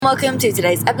Welcome to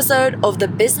today's episode of the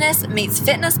Business Meets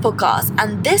Fitness podcast,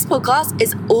 and this podcast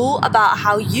is all about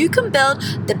how you can build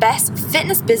the best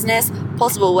fitness business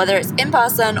possible, whether it's in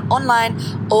person, online,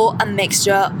 or a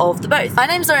mixture of the both. My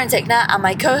name is Lauren Tickner and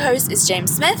my co-host is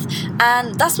James Smith,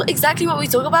 and that's exactly what we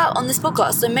talk about on this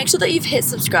podcast. So make sure that you've hit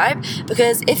subscribe,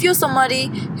 because if you're somebody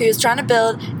who is trying to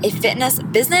build a fitness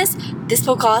business, this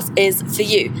podcast is for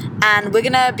you. And we're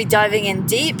gonna be diving in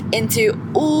deep into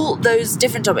all those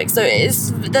different topics. So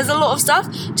there's a lot of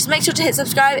stuff. Just make sure to hit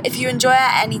subscribe. If you enjoy it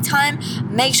at any time,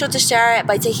 make sure to share it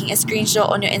by taking a screenshot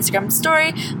on your Instagram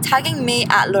story, tagging me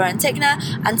at Lauren Tickner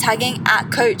and tagging at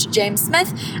Coach James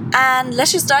Smith. And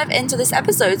let's just dive into this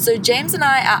episode. So James and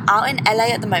I are out in LA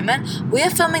at the moment. We are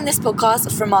filming this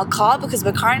podcast from our car because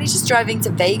we're currently just driving to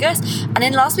Vegas. And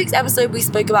in last week's episode, we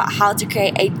spoke about how to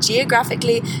create a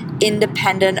geographically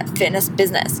independent fitness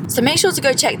business. So make sure to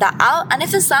go check that out. And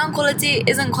if the sound quality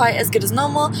isn't quite as good as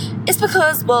normal, it's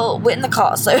because, well, we're in the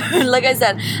car. So like I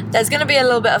said, there's going to be a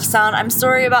little bit of sound. I'm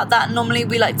sorry about that. Normally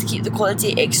we like to keep the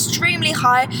quality extremely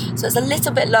high, so it's a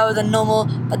little bit lower than normal,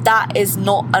 but that is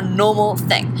not a normal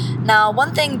thing. Now,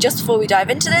 one thing just before we dive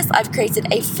into this, I've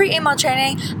created a free email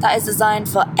training that is designed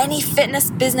for any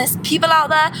fitness business people out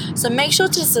there. So make sure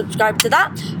to subscribe to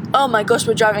that. Oh my gosh,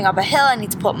 we're driving up a hill. I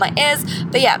need to pop my ears.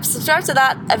 But yeah, subscribe to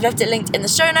that. I've left it linked in the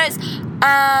show notes.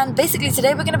 And basically today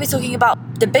we're going to be talking about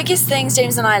the biggest things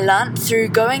James and I learned through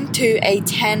going to a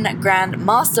 10 grand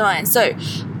mastermind. So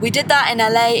we did that in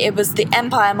LA. It was the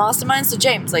Empire Mastermind. So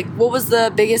James, what was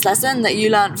the biggest lesson that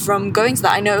you learned from going to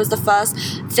that? I know it was the first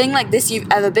thing like this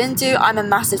you've ever been to. I'm a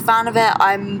massive fan of it.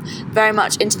 I'm very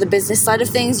much into the business side of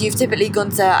things. You've typically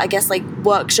gone to, I guess,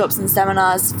 workshops and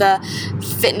seminars for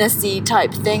fitnessy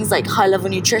type things, like high level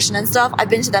nutrition and stuff. I've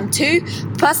been to them too.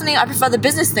 Personally, I prefer the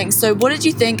business things. So what did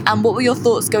you think, and what were your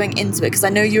thoughts going into it? Because I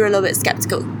know you were a little bit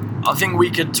skeptical. I think we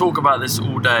could talk about this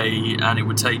all day, and it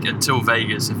would take until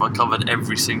Vegas if I covered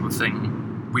every single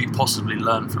thing we possibly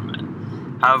learned from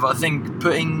it. However, I think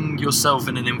putting yourself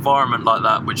in an environment like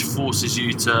that, which forces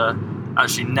you to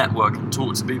actually network and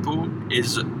talk to people,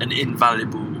 is an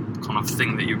invaluable kind of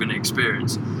thing that you're going to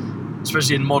experience.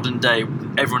 Especially in modern day,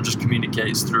 everyone just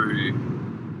communicates through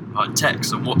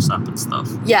text and WhatsApp and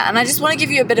stuff. Yeah, and I just want to give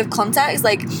you a bit of context.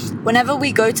 Whenever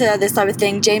we go to this type of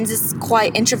thing, James is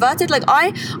quite introverted.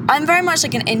 I'm very much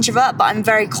like an introvert, but I'm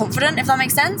very confident, if that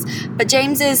makes sense. But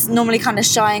James is normally kind of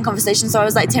shy in conversation, so I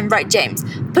was like to him, right, James,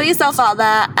 put yourself out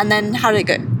there. And then how did it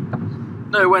go?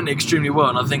 No, it went extremely well,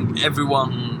 and I think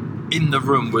everyone in the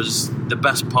room was the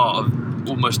best part of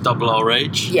almost double our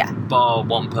age, bar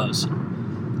one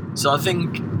person. So I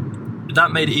think that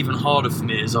made it even harder for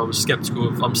me, as I was skeptical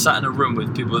of. I'm sat in a room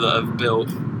with people that have built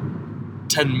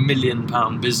 £10 million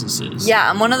businesses.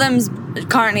 Yeah, and one of them's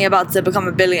currently about to become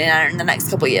a billionaire in the next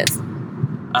couple of years.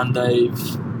 And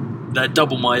they're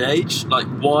double my age.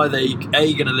 Why are they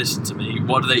going to listen to me?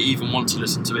 Why do they even want to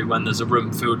listen to me when there's a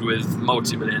room filled with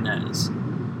multi-millionaires?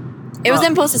 It was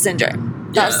imposter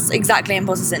syndrome. That's exactly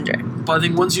imposter syndrome. But I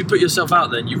think once you put yourself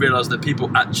out there and you realise that people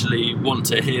actually want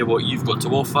to hear what you've got to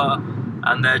offer,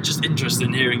 and they're just interested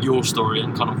in hearing your story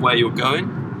and kind of where you're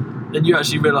going, then you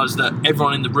actually realise that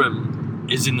everyone in the room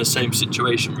is in the same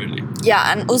situation, really.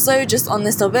 Yeah, and also just on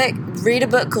this topic, read a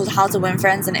book called How to Win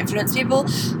Friends and Influence People.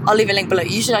 I'll leave a link below.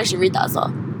 You should actually read that as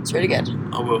well. It's really good.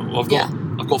 I will. I've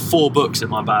got 4 books in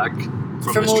my bag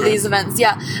from all these events.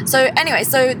 Yeah. So anyway,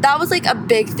 that was a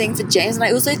big thing for James, and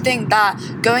I also think that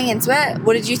going into it,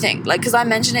 what did you think? Because I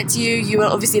mentioned it to you, you were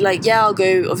obviously yeah, I'll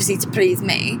go obviously to please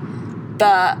me,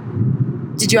 but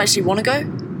did you actually want to go?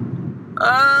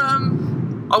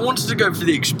 I wanted to go for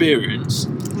the experience.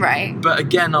 Right. But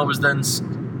again, I was then,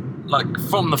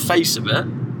 from the face of it,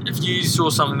 if you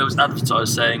saw something that was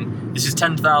advertised saying, this is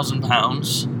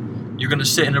 £10,000, you're going to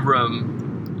sit in a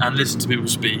room and listen to people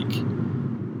speak,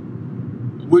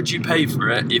 would you pay for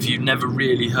it if you've never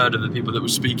really heard of the people that were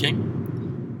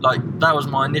speaking? That was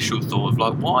my initial thought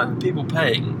of, why are people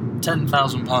paying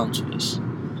 £10,000 for this?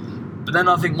 But then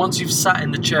I think once you've sat in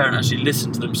the chair and actually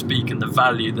listened to them speak and the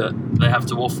value that they have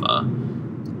to offer,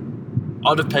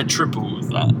 I'd have paid triple of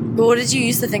that. But what did you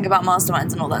used to think about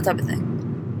masterminds and all that type of thing?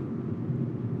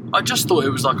 I just thought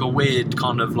it was a weird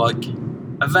kind of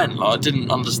event. I didn't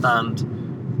understand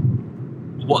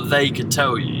what they could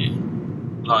tell you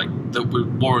that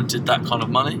warranted that kind of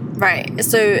money. Right.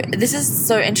 So this is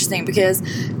so interesting, because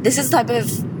this is the type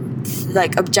of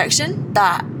objection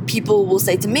that people will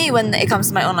say to me when it comes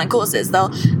to my online courses.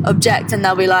 They'll object and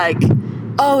they'll be like,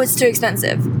 oh, it's too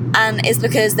expensive. And it's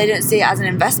because they don't see it as an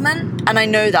investment. And I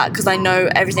know that because I know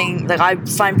everything. I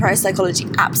find price psychology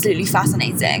absolutely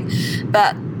fascinating.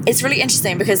 But it's really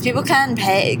interesting because people can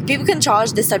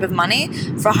charge this type of money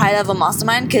for a high level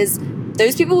mastermind, because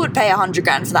those people would pay 100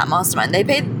 grand for that mastermind.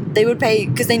 They would pay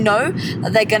because they know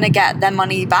that they're going to get their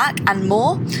money back and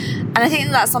more. And I think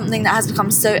that's something that has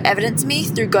become so evident to me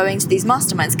through going to these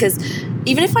masterminds, because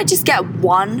even if I just get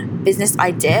one business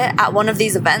idea at one of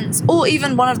these events, or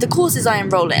even one of the courses I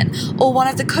enroll in, or one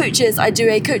of the coaches I do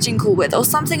a coaching call with, or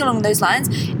something along those lines,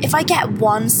 if I get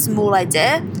one small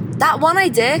idea, that one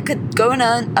idea could go and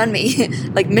earn me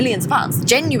like millions of pounds,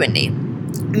 genuinely.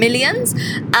 Millions.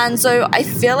 And so I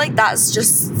feel like that's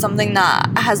just something that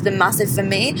has been massive for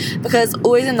me, because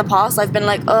always in the past I've been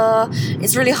like,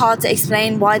 it's really hard to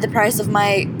explain why the price of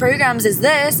my programs is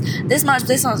this much,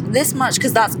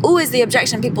 because that's always the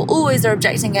objection. People always are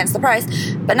objecting against the price.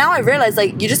 But now I realize,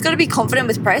 like, you just got to be confident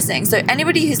with pricing. So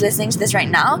anybody who's listening to this right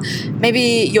now, maybe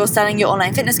you're selling your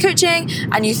online fitness coaching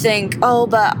and you think, oh,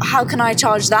 but how can I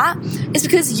charge that? It's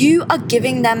because you are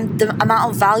giving them the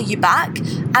amount of value back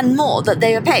and more that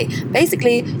they pay.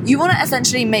 Basically, you want to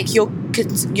essentially make your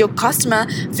customer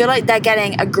feel like they're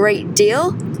getting a great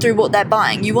deal through what they're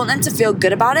buying. You want them to feel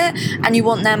good about it, and you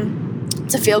want them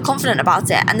to feel confident about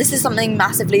it. And this is something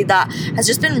massively that has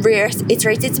just been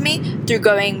reiterated to me through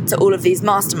going to all of these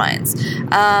masterminds.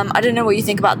 I don't know what you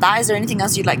think about that. Is there anything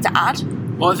else you'd like to add?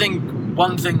 Well, I think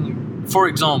one thing, for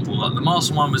example, like the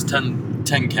mastermind was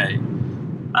 10k,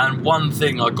 and one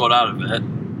thing I got out of it,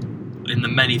 in the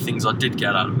many things I did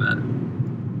get out of it,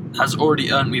 has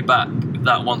already earned me back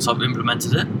that once I've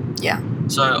implemented it. Yeah.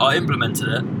 So I implemented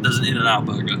it. There's an In-N-Out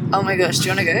burger. Oh my gosh, do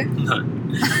you want to go?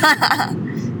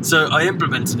 No. So I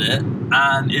implemented it,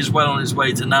 and is well on its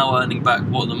way to now earning back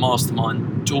what the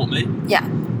mastermind taught me. Yeah.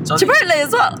 So Chipotle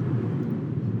as well.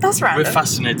 That's random. We're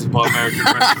fascinated by American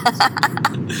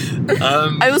restaurants.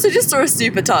 I also just saw a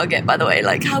Super Target, by the way.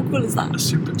 Like, how cool is that? A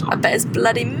Super Target. I bet it's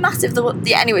bloody massive.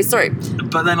 Anyway, sorry.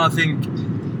 But then I think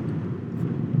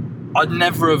I'd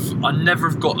never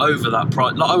have got over that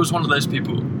price. Like, I was one of those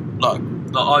people, like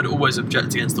I'd always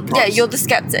object against the price. Yeah, you're the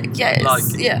skeptic. Yeah,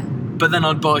 yeah. But then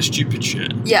I'd buy stupid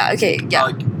shit. Yeah. Okay. Yeah.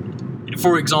 Like,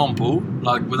 for example,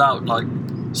 like, without like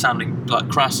sounding like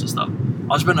crass and stuff,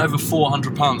 I spent over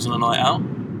 £400 on a night out.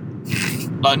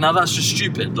 Like, now that's just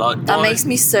stupid. Like, that makes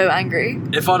me so angry.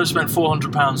 If I'd have spent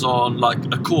 £400 on like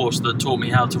a course that taught me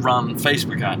how to run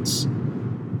Facebook ads,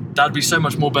 that'd be so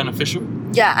much more beneficial.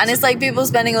 Yeah, and it's like people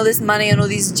spending all this money on all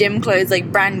these gym clothes,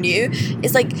 like brand new.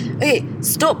 It's like, okay,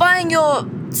 stop buying your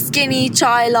skinny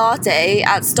chai latte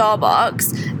at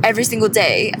Starbucks every single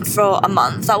day for a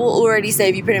month. That will already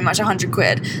save you pretty much 100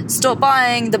 quid. Stop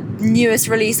buying the newest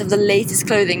release of the latest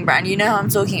clothing brand, you know how I'm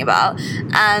talking about,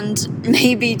 and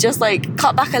maybe just like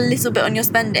cut back a little bit on your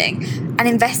spending and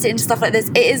invest it into stuff like this.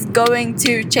 It is going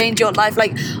to change your life.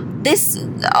 Like, this,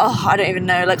 I don't even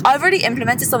know. Like, I've already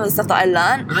implemented some of the stuff that I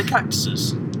learned. Are they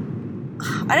cactuses?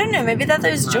 I don't know. Maybe they're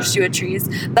those Joshua trees.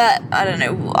 But I don't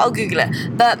know. I'll Google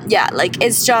it. But yeah, like,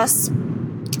 it's just,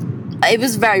 it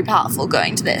was very powerful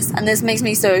going to this. And this makes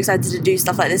me so excited to do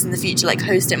stuff like this in the future, like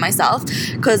host it myself.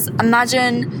 Because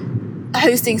imagine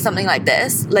hosting something like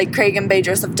this, like Craig and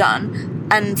Bedros have done,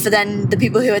 and for then the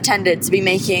people who attended to be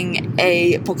making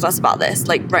a podcast about this,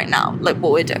 like right now, like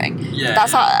what we're doing. Yeah.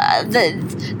 That's how,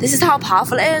 this is how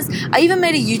powerful it is. I even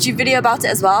made a YouTube video about it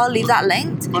as well. I'll leave that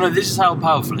linked. Well, no, this is how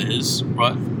powerful it is,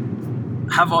 right?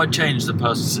 Have I changed the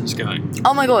person since going?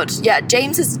 Oh my god, yeah,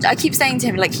 James has, I keep saying to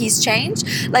him, like, he's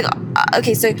changed. Like,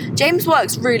 okay, so James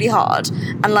works really hard,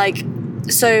 and like,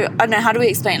 so, I don't know, how do we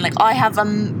explain? Like, I have a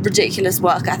ridiculous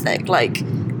work ethic, like,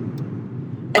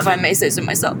 if I may say so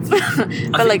myself. But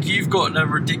I think you've got a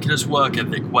ridiculous work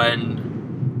ethic when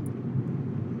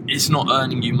it's not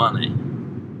earning you money.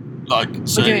 Like,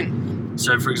 so, what do you mean?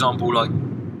 So, for example, like,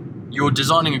 you're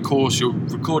designing a course, you're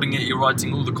recording it, you're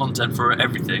writing all the content for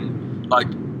everything. Like,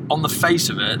 on the face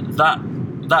of it, that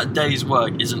day's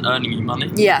work isn't earning you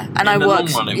money. Yeah, and I work. In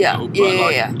the long run, it will,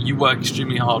 but yeah. You work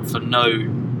extremely hard for no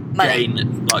money.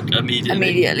 Gain, like, immediately.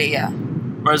 Immediately, yeah.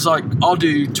 Whereas, like, I'll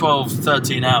do 12,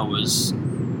 13 hours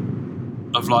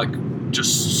of, like,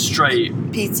 just straight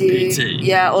PT.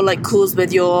 Yeah, or, like, calls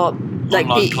with your, like,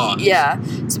 clients. Yeah.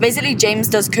 So, basically, James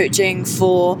does coaching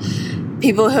for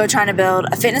people who are trying to build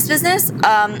a fitness business,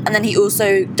 and then he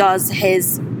also does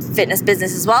his fitness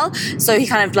business as well. So he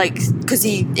kind of like, because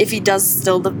if he does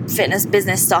still the fitness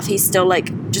business stuff, he's still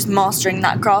like just mastering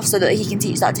that craft so that he can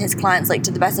teach that to his clients like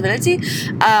to the best ability.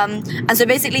 And so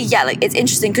basically, yeah, like it's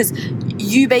interesting because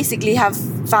you basically have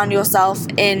found yourself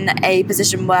in a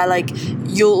position where like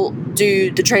you'll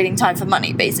do the trading time for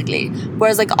money basically,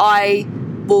 whereas like I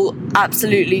will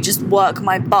absolutely just work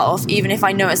my butt off even if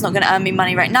I know it's not going to earn me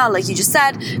money right now, like you just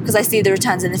said, because I see the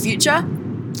returns in the future.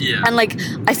 Yeah. And like,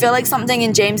 I feel like something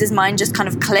in James's mind just kind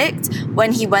of clicked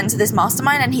when he went to this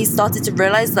mastermind, and he started to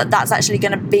realize that that's actually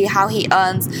going to be how he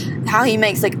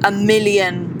makes like £1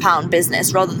 million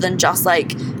business, rather than just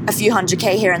like a few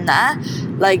 $100K here and there.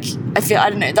 Like, I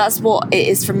don't know, that's what it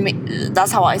is for me.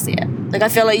 That's how I see it. Like, I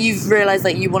feel like you've realized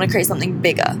like you want to create something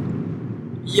bigger.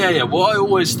 Yeah. Well, I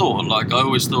always thought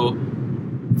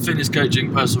fitness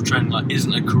coaching, personal training, like,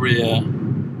 isn't a career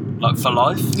like for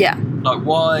life. Yeah. Like,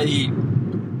 why?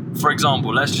 For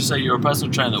example, let's just say you're a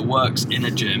personal trainer that works in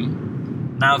a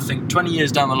gym. Now think 20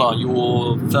 years down the line,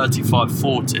 you're 35,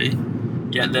 40,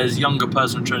 yet there's younger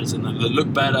personal trainers in there that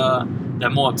look better, they're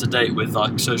more up to date with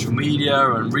like social media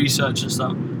and research and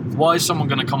stuff. Why is someone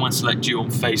going to come and select you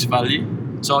on face value?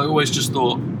 So I always just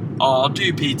thought, I'll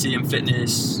do PT and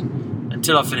fitness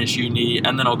until I finish uni,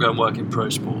 and then I'll go and work in pro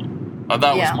sport. Like,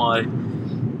 that was my...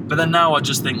 But then now I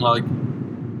just think like,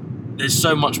 there's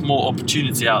so much more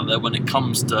opportunity out there when it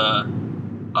comes to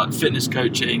like fitness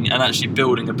coaching and actually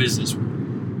building a business.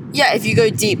 Yeah, if you go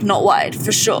deep, not wide,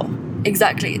 for sure.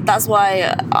 Exactly. That's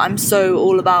why I'm so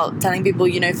all about telling people,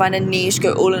 you know, find a niche,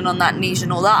 go all in on that niche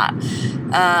and all that.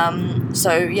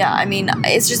 So yeah, I mean,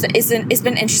 it's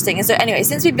been interesting. And so anyway,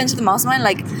 since we've been to the mastermind,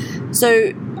 like,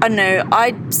 so I don't know,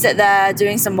 I'd sit there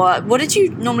doing some work. What did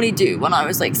you normally do when I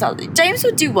was like, James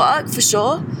would do work for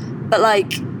sure, but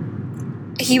like,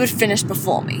 he would finish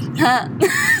before me.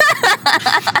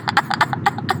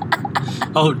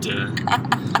 Oh dear.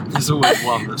 There's always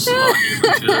one that's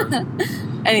slightly.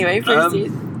 Anyway,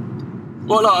 proceed.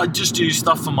 Well, I just do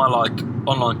stuff for my like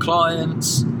online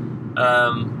clients.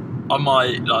 I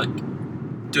might like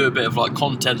do a bit of like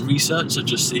content research, so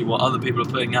just see what other people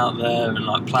are putting out there and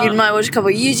like plan. You might watch a couple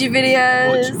of YouTube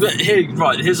videos.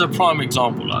 Here's a prime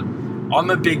example. Like, I'm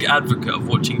a big advocate of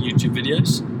watching YouTube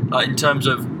videos. Like, in terms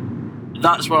of,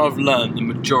 that's where I've learned the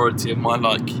majority of my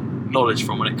like knowledge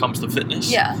from when it comes to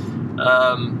fitness. Yeah.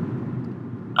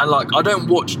 And like, I don't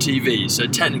watch TV, so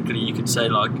technically you could say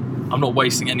like I'm not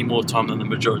wasting any more time than the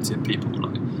majority of people.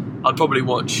 Like, I'd probably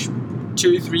watch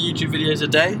 2-3 YouTube videos a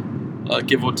day,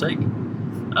 give or take.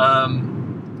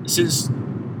 Since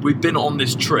we've been on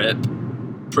this trip,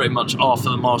 pretty much after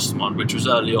the mastermind, which was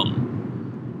early on,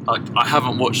 like, I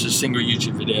haven't watched a single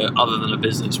YouTube video other than a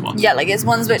business one. Yeah, like, it's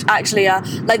ones which actually are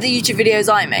like the YouTube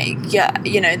videos I make. Yeah,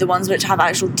 you know, the ones which have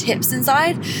actual tips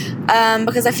inside.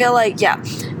 Because I feel like, yeah.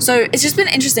 So it's just been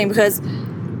interesting because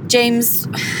James,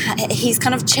 he's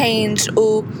kind of changed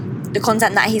all the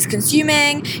content that he's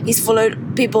consuming. He's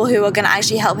followed people who are going to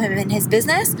actually help him in his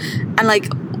business. And like,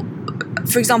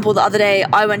 for example, the other day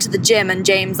I went to the gym and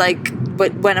James like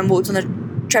went and walked on the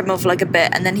treadmill for like a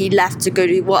bit, and then he left to go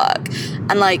do work.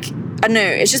 And like, I don't know,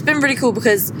 it's just been really cool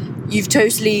because you've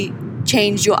totally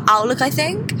changed your outlook, I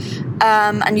think,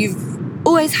 and you've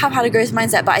always have had a growth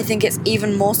mindset, but I think it's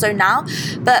even more so now.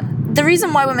 But the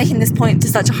reason why we're making this point to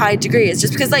such a high degree is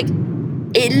just because like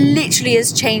it literally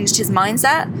has changed his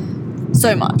mindset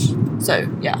so much. So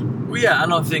yeah. Well, yeah,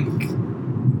 and I think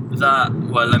that,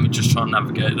 well, let me just try and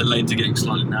navigate. The lanes are getting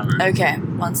slightly narrow. Okay,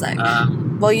 one sec.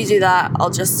 While you do that, I'll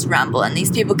just ramble, and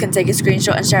these people can take a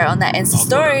screenshot and share it on their Insta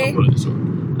story,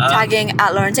 tagging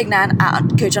at Lauren Tignan, at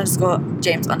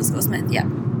coach_James_Smith. Yeah.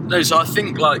 No, so I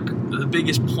think like the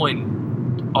biggest point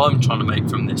I'm trying to make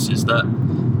from this is that,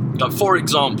 like, for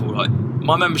example, like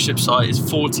my membership site is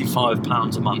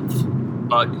 £45 a month.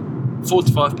 Like,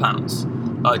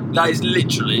 £45. Like, that is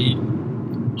literally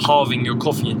halving your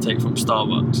coffee intake from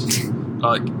Starbucks.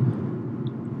 Like,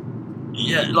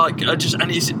 yeah, like,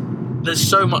 there's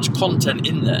so much content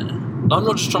in there. I'm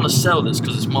not just trying to sell this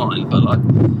because it's mine, but like,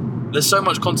 there's so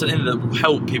much content in there that will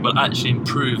help people actually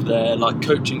improve their like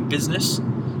coaching business.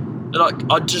 Like,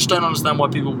 I just don't understand why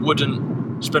people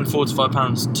wouldn't spend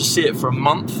 £45 to see it for a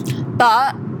month.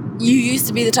 But you used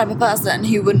to be the type of person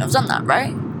who wouldn't have done that,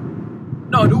 right?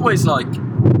 No, I'd always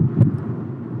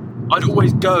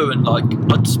go and like,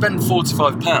 I'd spend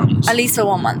 £45 at least for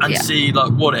 1 month, and see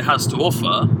like what it has to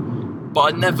offer. But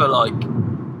I'd never like,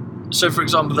 so for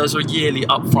example, there's a yearly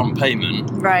upfront payment.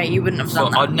 Right, you wouldn't have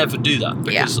done that. I'd never do that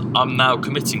because I'm now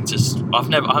committing to, I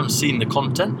haven't seen the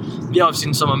content. Yeah, I've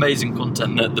seen some amazing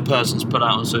content that the person's put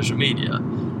out on social media,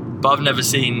 but I've never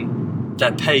seen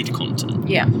their paid content.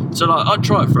 Yeah. So like, I'd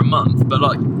try it for a month, but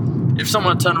like, if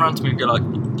someone would turn around to me and go like,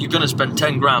 you're going to spend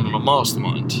 10 grand on a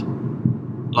mastermind,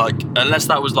 like, unless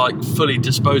that was like fully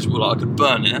disposable, like I could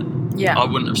burn it, I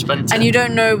wouldn't have spent it. And you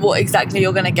don't know what exactly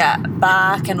you're going to get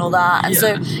back and all that. And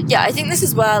so, yeah, I think this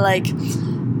is where, like,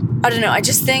 I don't know, I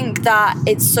just think that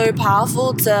it's so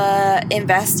powerful to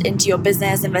invest into your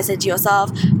business, invest into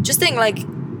yourself. Just think, like,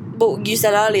 what you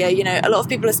said earlier, you know, a lot of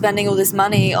people are spending all this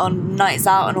money on nights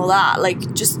out and all that.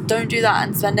 Like, just don't do that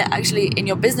and spend it actually in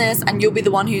your business, and you'll be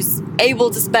the one who's able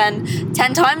to spend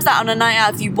 10 times that on a night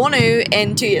out if you want to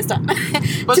in 2 years' time.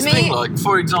 But To the me, thing, like,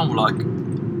 for example, like,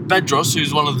 Bedros,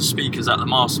 who's one of the speakers at the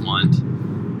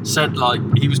Mastermind, said, like,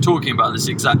 he was talking about this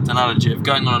exact analogy of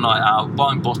going on a night out,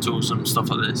 buying bottles and stuff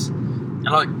like this. And,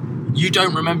 like, you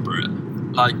don't remember it.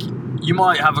 Like, you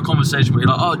might have a conversation where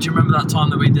you're like, oh, do you remember that time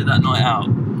that we did that night out?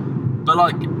 But,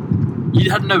 like, you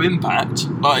had no impact.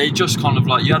 Like, it just kind of,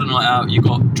 like, you had a night out, you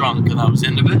got drunk, and that was the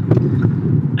end of it.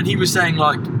 And he was saying,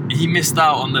 like, he missed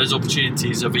out on those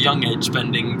opportunities of a young age,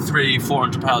 spending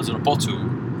 £300-400 on a bottle.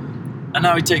 And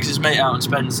now he takes his mate out and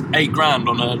spends $8,000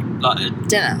 on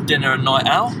a dinner and night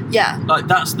out. Yeah. Like,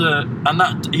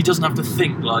 that he doesn't have to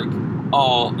think, like,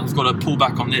 oh, I've got to pull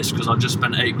back on this because I just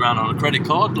spent $8,000 on a credit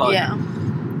card. Like, Yeah.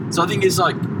 So I think it's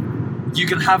like, you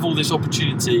can have all this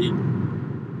opportunity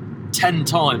 10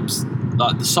 times,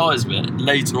 like, the size of it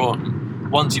later on,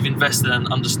 once you've invested and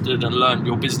understood and learned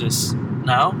your business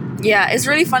now. Yeah, it's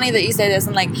really funny that you say this,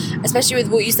 and like, especially with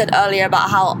what you said earlier about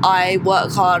how I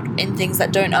work hard in things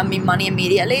that don't earn me money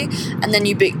immediately, and then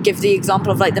you give the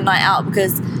example of like the night out,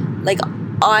 because like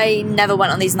I never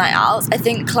went on these night outs. I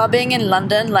think clubbing in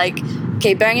London, like,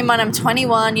 okay, bearing in mind I'm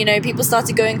 21, you know, people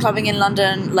started going clubbing in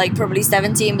London like probably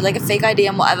 17 with like a fake ID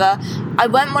and whatever. I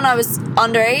went when I was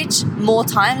underage more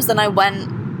times than I've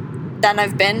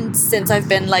been since I've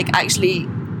been like actually,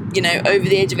 you know, over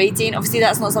the age of 18. Obviously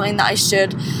that's not something that I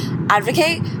should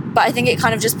advocate, but I think it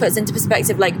kind of just puts into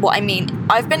perspective like what I mean.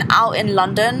 I've been out in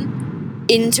London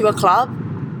into a club,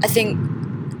 I think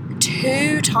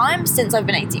 2 times since I've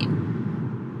been 18.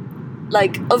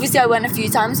 Like, obviously I went a few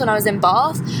times when I was in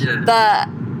Bath, Yeah. but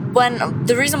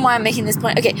the reason why I'm making this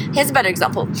point, okay, here's a better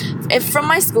example. If from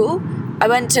my school, I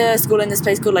went to school in this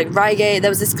place called like Reigate, there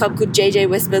was this club called JJ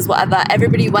Whispers, whatever,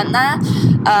 everybody went there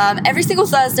every single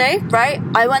Thursday, right?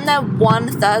 I went there one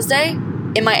Thursday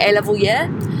in my A-level year,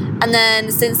 and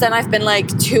then since then I've been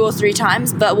like 2 or 3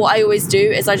 times, but what I always do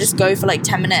is I just go for like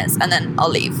 10 minutes and then I'll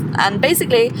leave. And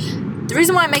basically, the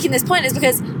reason why I'm making this point is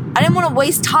because I didn't want to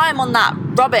waste time on that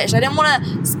rubbish. I didn't want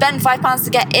to spend £5 to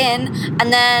get in,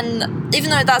 and then, even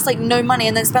though that's like no money,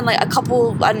 and then spend like a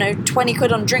couple, I don't know, 20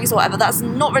 quid on drinks or whatever, that's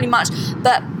not really much.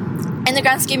 But in the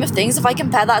grand scheme of things, if I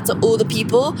compare that to all the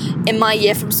people in my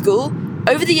year from school,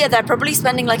 over the year they're probably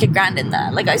spending like £1,000 in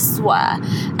there, like, I swear.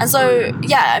 And so,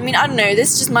 yeah, I mean, I don't know,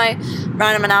 this is just my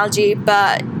random analogy,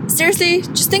 but seriously,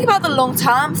 just think about the long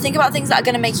term. Think about things that are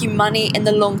going to make you money in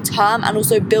the long term, and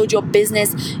also build your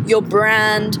business, your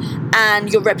brand,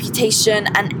 and your reputation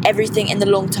and everything in the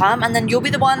long term. And then you'll be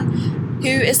the one who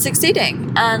is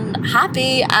succeeding and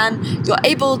happy, and you're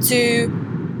able to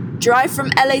drive from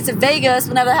LA to Vegas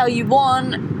whenever the hell you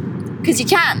want, because you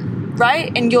can,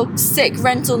 right? In your sick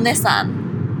rental Nissan.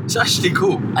 It's actually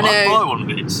cool. I know. I'd buy one of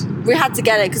these. We had to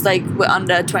get it because like we're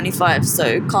under 25,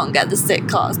 so can't get the sick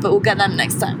cars, but we'll get them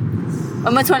next time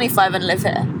when we're 25 and live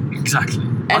here. Exactly.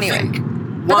 Anyway. I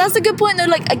think But that's a good point though.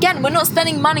 Like, again, we're not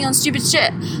spending money on stupid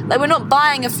shit. Like, we're not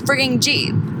buying a frigging Jeep,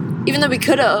 even though we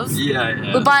could have.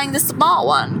 Yeah. We're buying the smart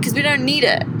one because we don't need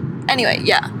it. Anyway,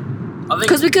 yeah. I think,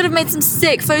 Because we could have made some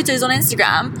sick photos on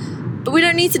Instagram, but we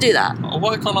don't need to do that.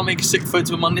 why can't I make a sick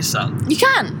photo of my Nissan? You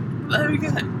can. There we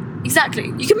go.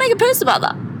 Exactly. You can make a post about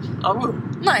that. I will.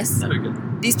 Nice. There we go.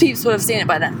 These peeps will have seen it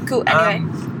by then. Cool. Anyway.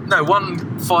 No,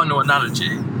 one final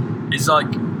analogy is like,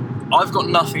 I've got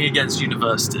nothing against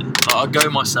university. Like, I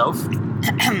go myself.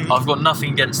 I've got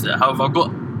nothing against it. However, I've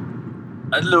got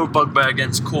a little bugbear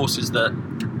against courses that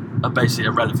are basically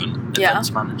irrelevant. Yeah.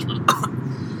 Events management.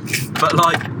 But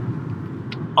like,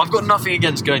 I've got nothing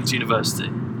against going to university.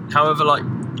 However, like,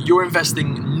 you're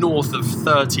investing north of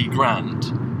 30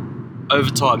 grand over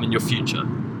time in your future.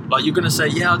 Like, you're going to say,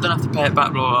 yeah, I don't have to pay it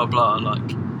back, blah, blah, blah.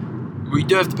 Like, we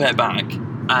do have to pay it back,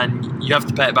 and you have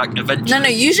to pay it back eventually. No,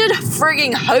 you should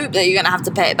frigging hope that you're going to have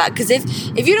to pay it back, because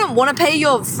if you don't want to pay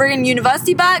your frigging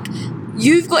university back,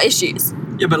 you've got issues.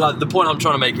 Yeah, but like, the point I'm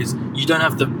trying to make is you don't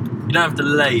have to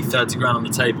lay 30 grand on the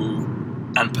table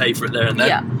and pay for it there and then.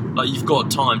 Yeah. Like, you've got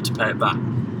time to pay it back.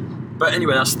 But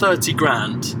anyway, that's 30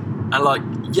 grand, and like,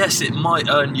 yes, it might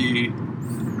earn you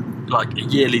like a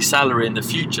yearly salary in the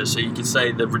future, so you can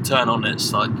say the return on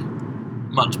it's like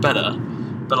much better.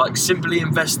 But like, simply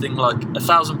investing like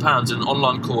 £1,000 in an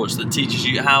online course that teaches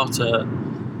you how to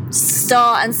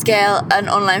Start and scale an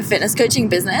online fitness coaching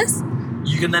business.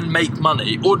 you can then make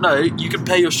money, or no, you can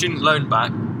pay your student loan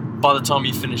back by the time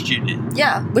you finish uni.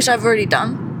 Yeah, which I've already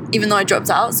done, even though I dropped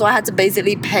out. So I had to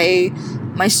basically pay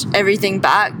my everything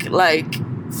back, like,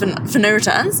 for no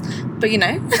returns. But, you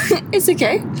know, it's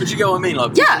okay. But you get what I mean?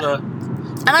 Like, Yeah. people are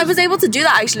And I was able to do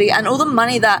that actually, and all the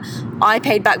money that I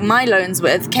paid back my loans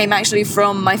with came actually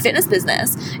from my fitness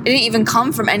business. It didn't even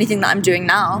come from anything that I'm doing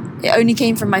now. It only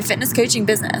came from my fitness coaching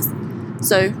business.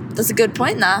 So that's a good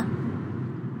point there.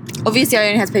 Obviously, I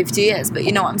only had to pay for 2 years, but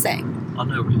you know what I'm saying. I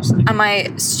know what you're saying. And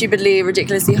my stupidly,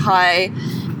 ridiculously high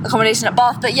accommodation at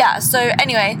Bath. But yeah, so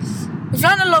anyway, we've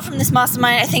learned a lot from this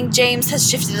mastermind. I think James has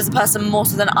shifted as a person more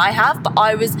so than I have, but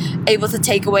I was able to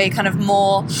take away kind of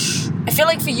more. I feel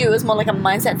like for you, it was more like a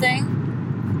mindset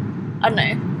thing. I don't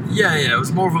know. Yeah, it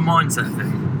was more of a mindset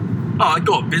thing. Oh, I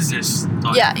got business.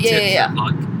 Like, Yeah. That,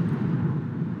 like,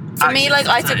 for me, like,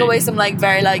 I took away some, like,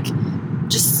 very, like,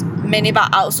 just mainly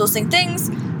about outsourcing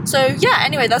things. So, yeah,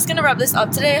 anyway, that's going to wrap this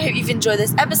up today. I hope you've enjoyed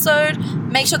this episode.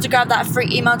 Make sure to grab that free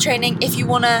email training if you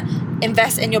want to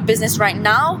invest in your business right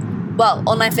now. Well,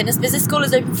 Online Fitness Business School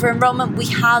is open for enrollment. We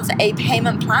have a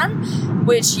payment plan,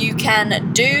 which you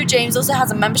can do. James also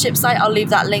has a membership site. I'll leave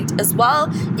that linked as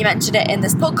well. You mentioned it in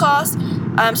this podcast.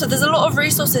 So there's a lot of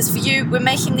resources for you. We're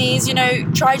making these,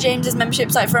 try James's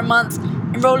membership site for a month,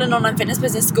 enroll in Online Fitness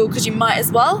Business School because you might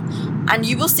as well, and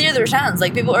you will see the returns.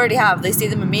 Like, people already have. They see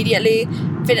them immediately.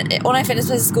 Online Fitness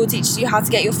Business School teaches you how to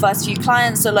get your first few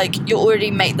clients, so like you'll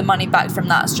already make the money back from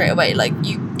that straight away. Like,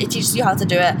 it teaches you how to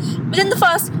do it within the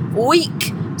first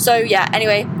week. So yeah,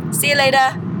 anyway, see you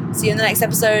later. See you in the next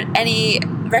episode. Any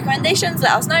recommendations,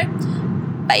 let us know.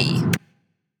 Bye.